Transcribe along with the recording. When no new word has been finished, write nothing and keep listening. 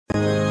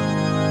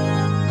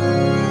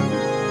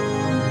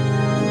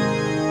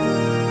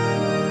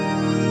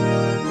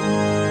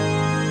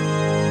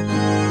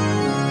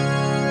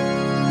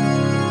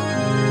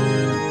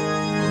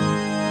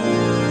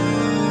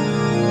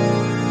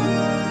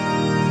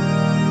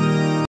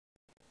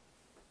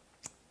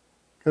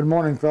Good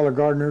morning, fellow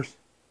gardeners.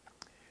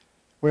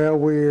 Well,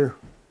 we're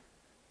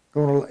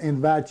going to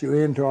invite you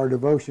into our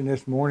devotion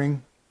this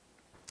morning.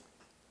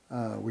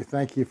 We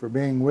thank you for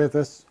being with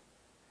us.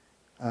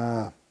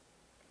 We're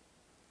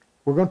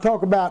going to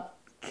talk about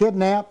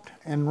kidnapped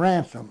and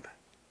ransomed.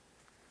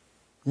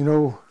 You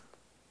know,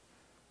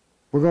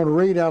 we're going to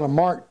read out of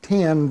Mark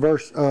 10,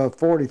 verse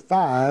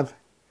 45.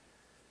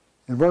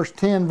 And verse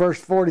 10,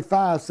 verse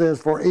 45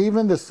 says, "For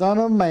even the Son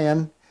of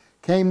Man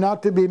came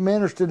not to be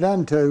ministered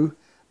unto,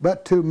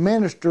 but to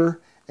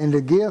minister and to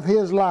give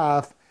his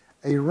life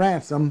a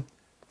ransom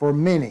for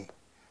many."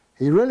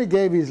 He really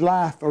gave his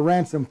life a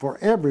ransom for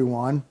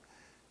everyone,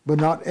 but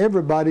not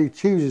everybody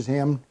chooses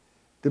him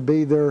to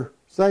be their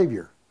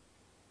Savior.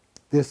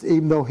 This,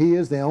 even though he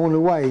is the only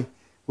way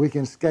we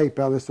can escape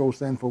out of this old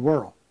sinful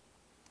world.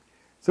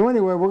 So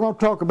anyway, we're going to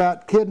talk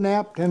about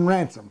kidnapped and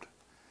ransomed.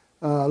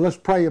 Let's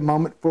pray a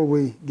moment before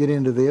we get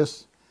into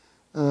this.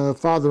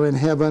 Father in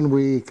heaven,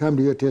 we come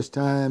to you at this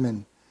time,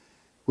 and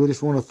we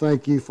just want to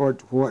thank you for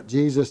what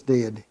Jesus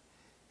did.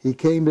 He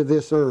came to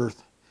this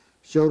earth,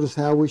 showed us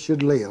how we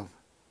should live,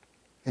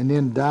 and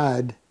then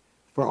died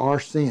for our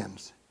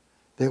sins,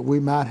 that we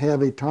might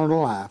have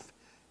eternal life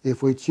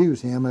if we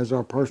choose him as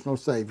our personal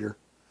Savior.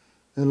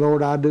 And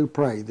Lord, I do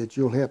pray that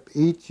you'll help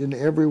each and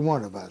every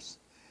one of us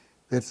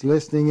that's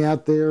listening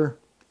out there,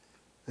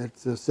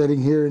 that's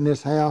sitting here in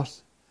this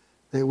house,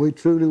 that we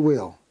truly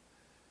will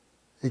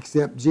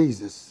accept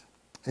Jesus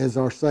as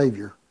our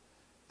Savior,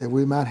 that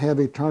we might have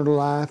eternal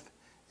life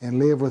and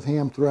live with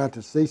him throughout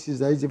the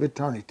ceaseless age of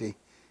eternity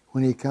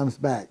when he comes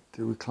back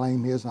to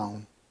reclaim his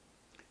own.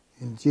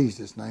 In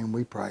Jesus' name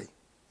we pray.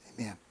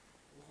 Amen.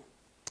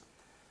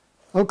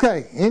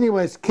 Okay,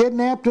 anyways,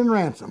 kidnapped and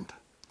ransomed.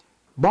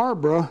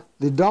 Barbara,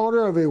 the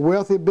daughter of a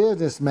wealthy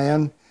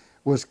businessman,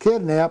 was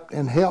kidnapped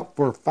and held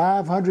for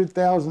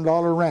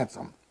 $500,000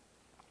 ransom.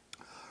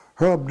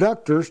 Her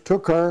abductors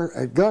took her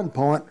at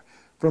gunpoint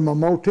from a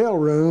motel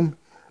room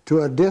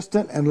to a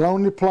distant and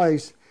lonely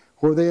place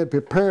where they had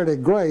prepared a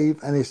grave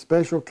and a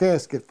special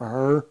casket for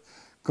her,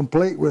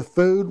 complete with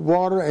food,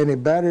 water, and a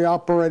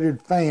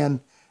battery-operated fan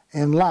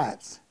and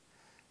lights.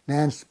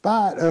 Now, in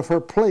spite of her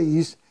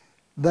pleas,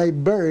 they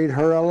buried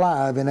her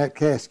alive in that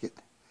casket.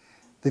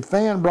 The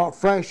fan brought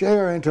fresh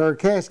air into her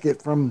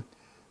casket from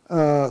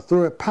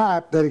through a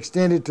pipe that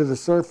extended to the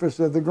surface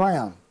of the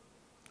ground.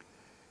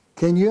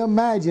 Can you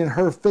imagine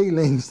her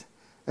feelings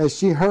as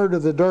she heard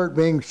of the dirt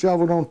being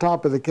shoveled on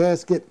top of the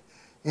casket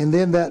and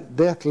then that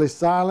deathly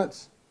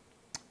silence?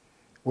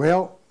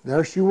 Well,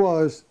 there she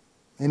was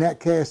in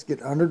that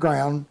casket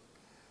underground.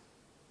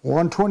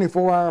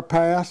 124-hour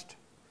passed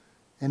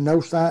and no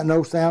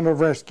sound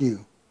of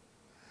rescue.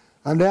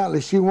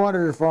 Undoubtedly, she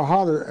wondered if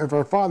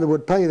her father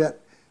would pay that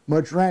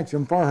much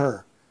ransom for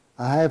her,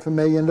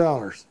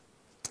 $500,000.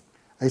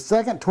 A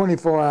second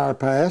 24-hour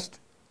passed,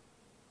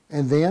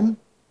 and then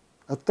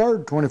a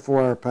third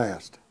 24-hour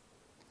passed.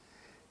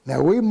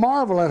 Now, we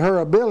marvel at her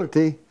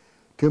ability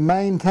to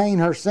maintain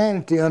her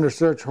sanity under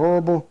such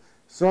horrible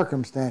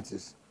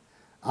circumstances.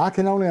 I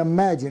can only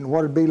imagine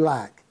what it'd be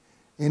like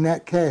in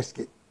that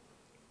casket,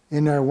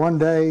 in there 1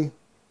 day,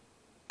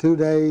 2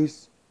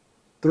 days,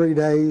 3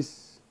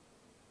 days,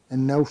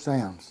 and no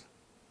sounds.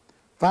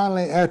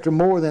 Finally, after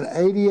more than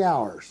 80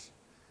 hours,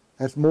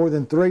 that's more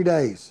than 3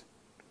 days,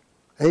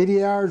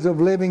 80 hours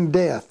of living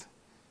death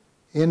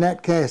in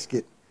that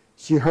casket,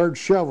 she heard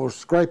shovels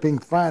scraping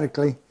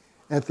frantically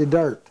at the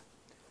dirt.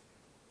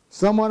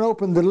 Someone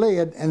opened the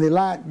lid and the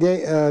light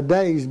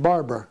dazed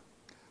Barbara.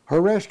 Her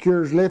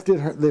rescuers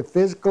lifted the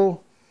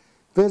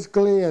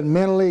physically and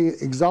mentally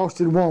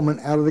exhausted woman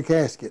out of the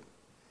casket,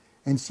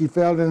 and she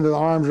fell into the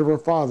arms of her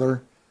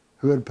father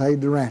who had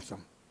paid the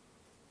ransom.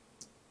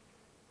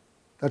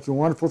 That's a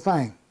wonderful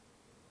thing,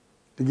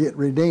 to get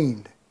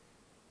redeemed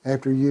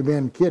after you've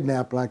been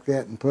kidnapped like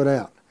that and put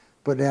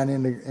down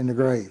in the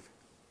grave.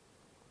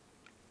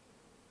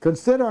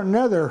 Consider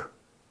another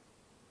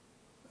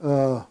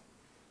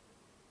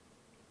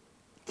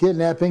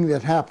kidnapping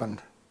that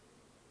happened.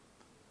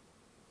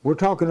 We're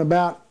talking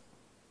about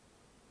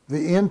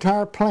the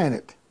entire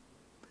planet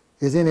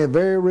is in a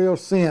very real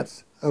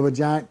sense of a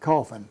giant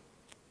coffin.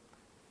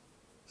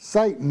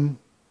 Satan,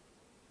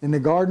 in the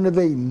Garden of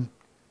Eden,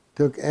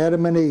 took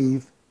Adam and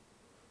Eve,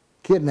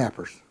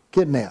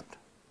 kidnapped.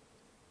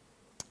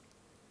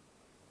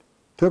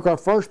 Took our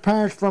first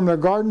parents from their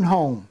garden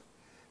home.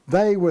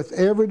 They, with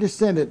every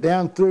descendant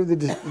down through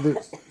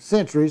the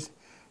centuries,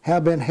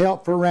 have been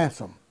held for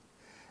ransom.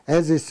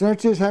 As the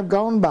centuries have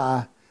gone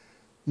by,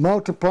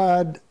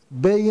 multiplied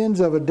billions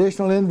of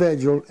additional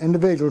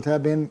individuals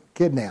have been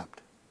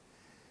kidnapped.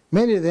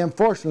 Many of them,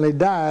 fortunately,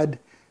 died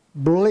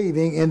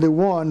believing in the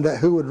one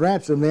who would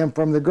ransom them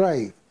from the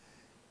grave.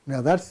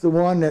 Now, that's the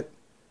one that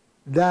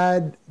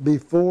died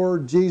before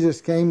Jesus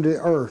came to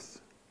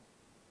earth.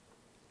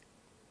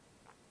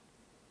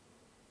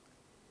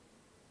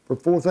 For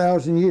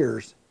 4,000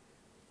 years,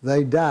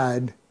 they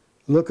died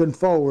looking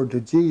forward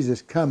to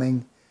Jesus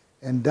coming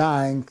and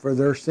dying for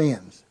their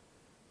sins.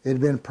 It had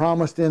been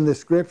promised in the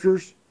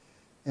Scriptures,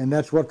 and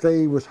that's what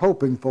they was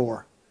hoping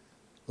for.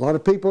 A lot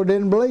of people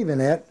didn't believe in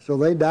that, so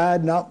they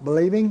died not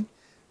believing,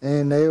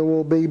 and they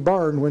will be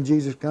burned when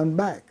Jesus comes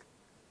back.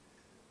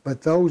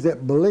 But those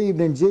that believed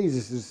in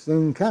Jesus'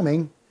 soon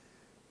coming,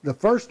 the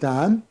first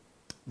time,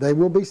 they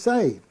will be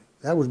saved.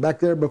 That was back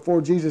there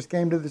before Jesus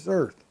came to this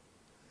earth.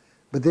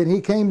 But then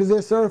he came to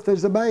this earth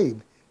as a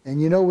babe.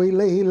 And you know, he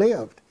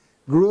lived,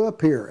 grew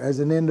up here as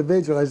an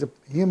individual, as a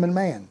human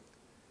man.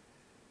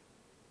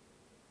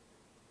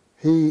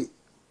 He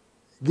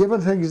gave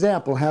us an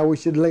example how we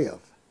should live.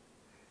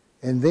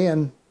 And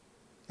then,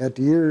 at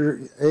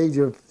the age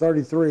of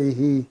 33,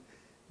 he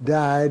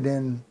died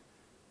and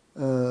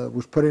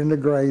was put in the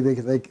grave.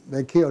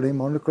 They killed him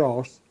on the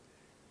cross,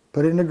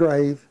 put in the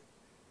grave.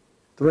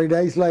 3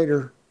 days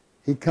later,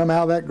 he come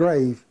out of that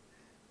grave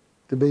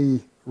to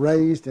be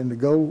raised and to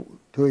go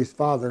to his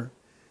Father.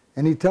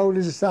 And he told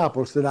his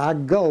disciples that I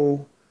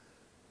go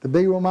to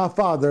be with my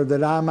Father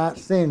that I might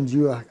send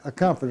you a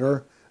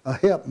comforter, a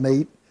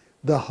helpmeet,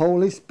 the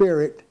Holy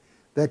Spirit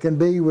that can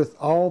be with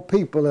all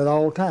people at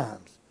all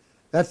times.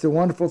 That's the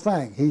wonderful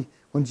thing.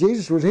 When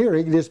Jesus was here,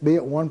 he could just be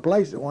at one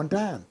place at one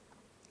time.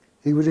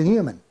 He was a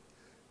human.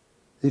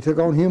 He took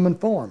on human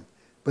form.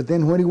 But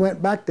then when he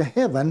went back to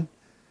heaven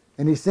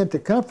and he sent the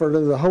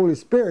comforter, the Holy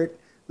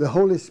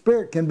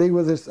Spirit can be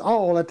with us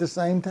all at the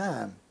same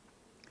time.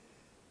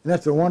 And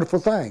that's a wonderful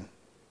thing.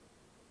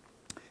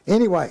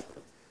 Anyway,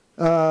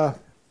 that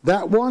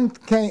one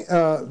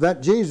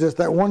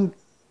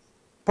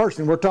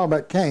person we're talking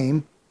about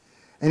came,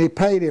 and he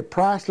paid a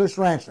priceless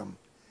ransom.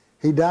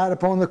 He died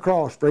upon the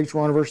cross for each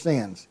one of our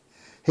sins.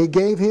 He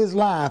gave his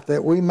life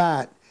that we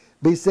might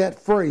be set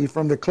free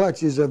from the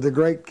clutches of the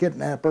great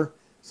kidnapper,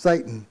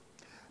 Satan.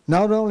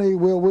 Not only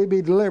will we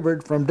be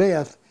delivered from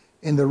death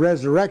in the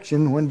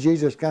resurrection when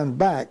Jesus comes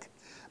back,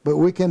 but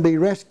we can be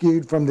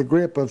rescued from the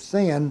grip of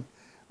sin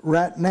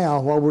right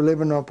now while we're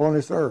living upon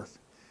this earth.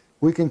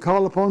 We can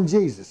call upon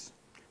Jesus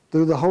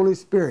through the Holy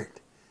Spirit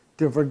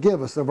to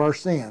forgive us of our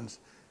sins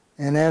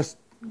and ask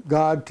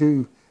God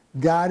to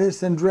guide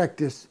us and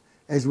direct us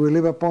as we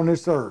live upon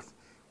this earth.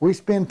 We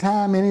spend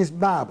time in his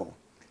Bible.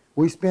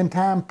 We spend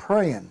time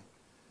praying,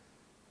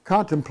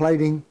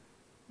 contemplating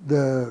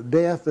the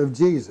death of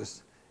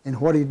Jesus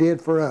and what he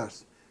did for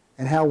us,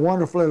 and how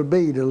wonderful it'll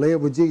be to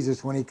live with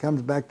Jesus when he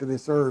comes back to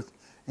this earth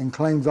and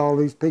claims all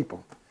these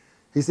people.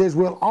 He says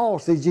we'll all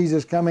see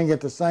Jesus coming at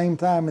the same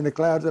time in the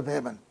clouds of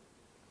heaven.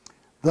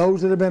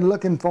 Those that have been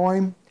looking for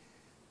him,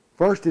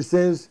 first it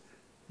says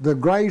the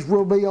graves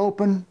will be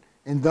open,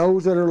 and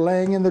those that are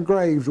laying in the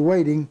graves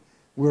waiting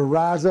will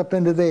rise up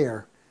into the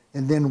air.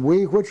 And then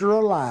we which are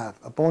alive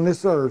upon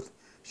this earth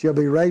shall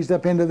be raised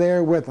up into the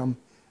air with them,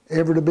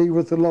 ever to be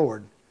with the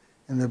Lord.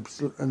 And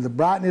the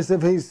brightness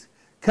of his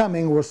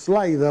coming will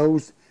slay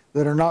those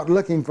that are not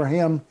looking for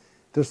him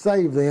to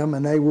save them,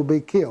 and they will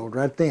be killed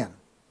right then.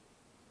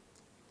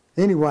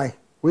 Anyway,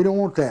 we don't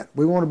want that.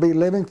 We want to be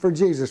living for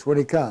Jesus when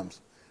he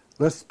comes.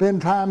 Let's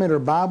spend time in our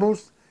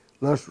Bibles.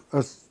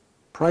 Let's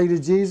pray to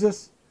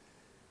Jesus.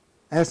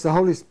 Ask the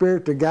Holy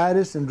Spirit to guide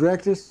us and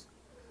direct us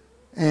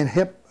and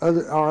help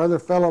our other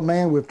fellow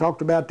man. We've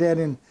talked about that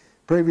in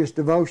previous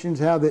devotions,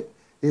 how that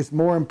it's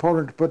more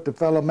important to put the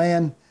fellow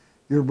man,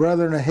 your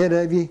brethren, ahead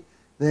of you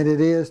than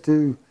it is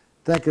to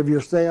think of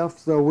yourself.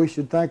 So we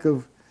should think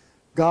of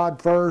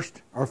God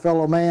first, our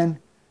fellow man,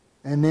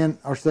 and then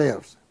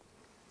ourselves.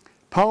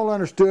 Paul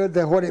understood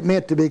that what it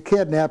meant to be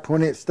kidnapped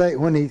when he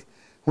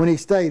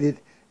stated,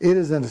 "It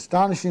is an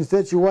astonishing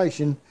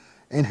situation,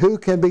 and who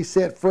can be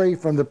set free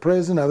from the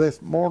prison of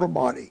this mortal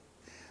body?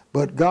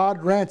 But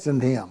God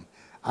ransomed him."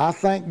 I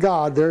thank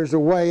God there's a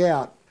way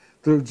out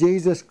through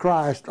Jesus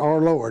Christ our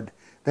Lord.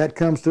 That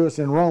comes to us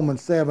in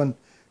Romans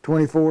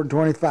 7:24 and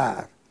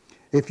 25.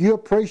 If you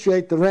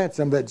appreciate the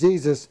ransom that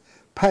Jesus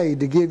paid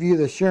to give you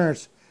the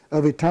assurance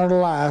of eternal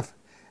life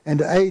and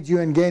to aid you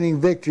in gaining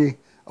victory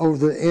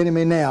over the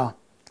enemy now,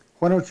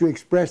 why don't you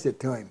express it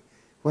to him?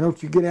 Why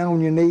don't you get down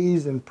on your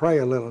knees and pray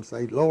a little and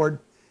say, "Lord,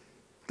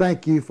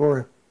 thank you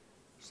for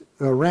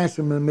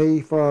ransoming me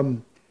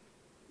from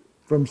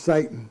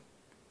Satan.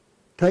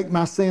 Take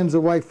my sins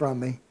away from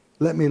me.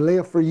 Let me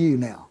live for you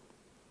now."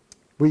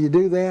 Will you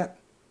do that?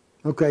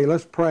 Okay,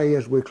 let's pray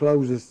as we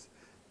close this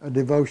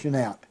devotion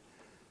out.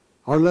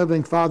 Our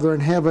loving Father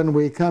in heaven,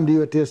 we come to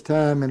you at this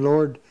time, and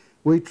Lord,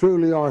 we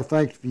truly are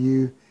thankful for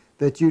you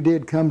that you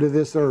did come to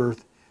this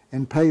earth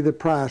and pay the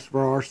price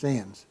for our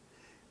sins.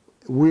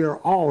 We are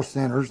all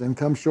sinners and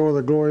come short of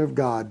the glory of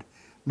God.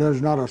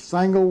 There's not a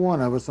single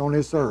one of us on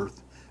this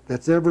earth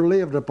that's ever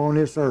lived upon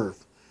this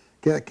earth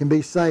that can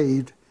be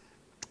saved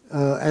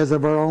as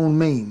of our own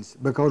means,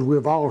 because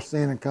we've all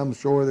sinned and come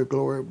short of the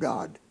glory of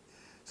God.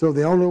 So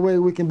the only way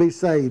we can be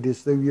saved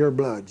is through your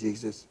blood,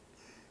 Jesus.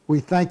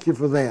 We thank you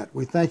for that.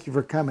 We thank you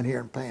for coming here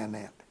and paying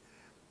that.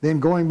 Then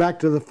going back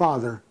to the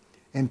Father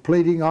and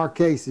pleading our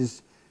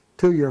cases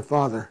to your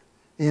Father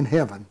in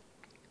heaven,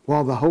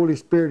 while the Holy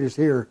Spirit is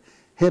here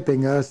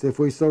helping us if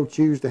we so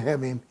choose to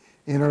have him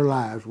in our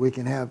lives. We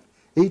can have,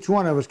 each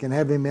one of us can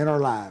have him in our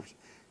lives,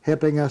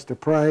 helping us to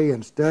pray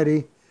and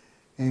study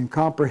and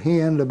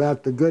comprehend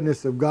about the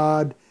goodness of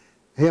God,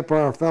 help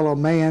our fellow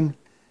man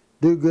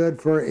do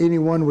good for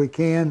anyone we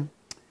can.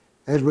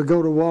 As we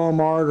go to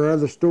Walmart or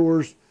other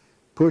stores,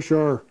 push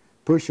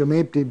them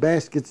empty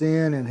baskets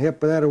in and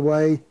help that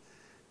away.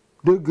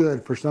 Do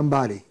good for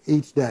somebody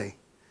each day.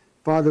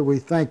 Father, we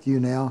thank you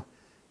now,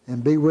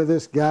 and be with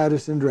us, guide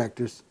us, and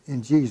direct us.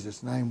 In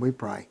Jesus' name we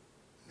pray.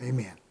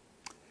 Amen.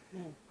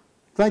 Amen.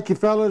 Thank you,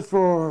 fellow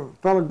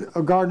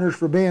gardeners,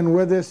 for being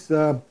with us.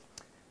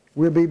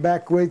 We'll be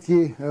back with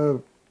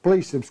you.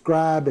 Please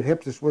subscribe. It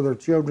helps us with our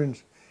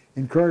children's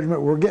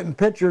encouragement. We're getting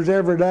pictures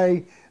every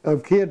day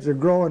of kids that are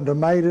growing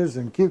tomatoes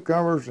and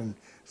cucumbers and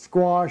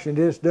squash, and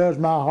this does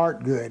my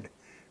heart good.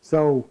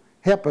 So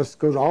help us,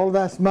 because all of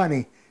that's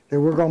money that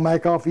we're going to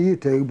make off of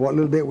YouTube, what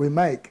little bit we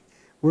make,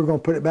 we're going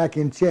to put it back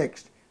in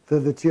checks to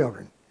the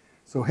children.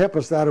 So help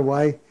us that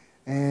way,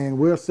 and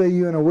we'll see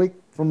you in a week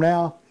from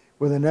now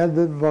with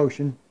another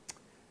devotion,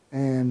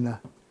 and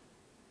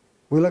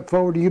we look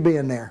forward to you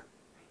being there.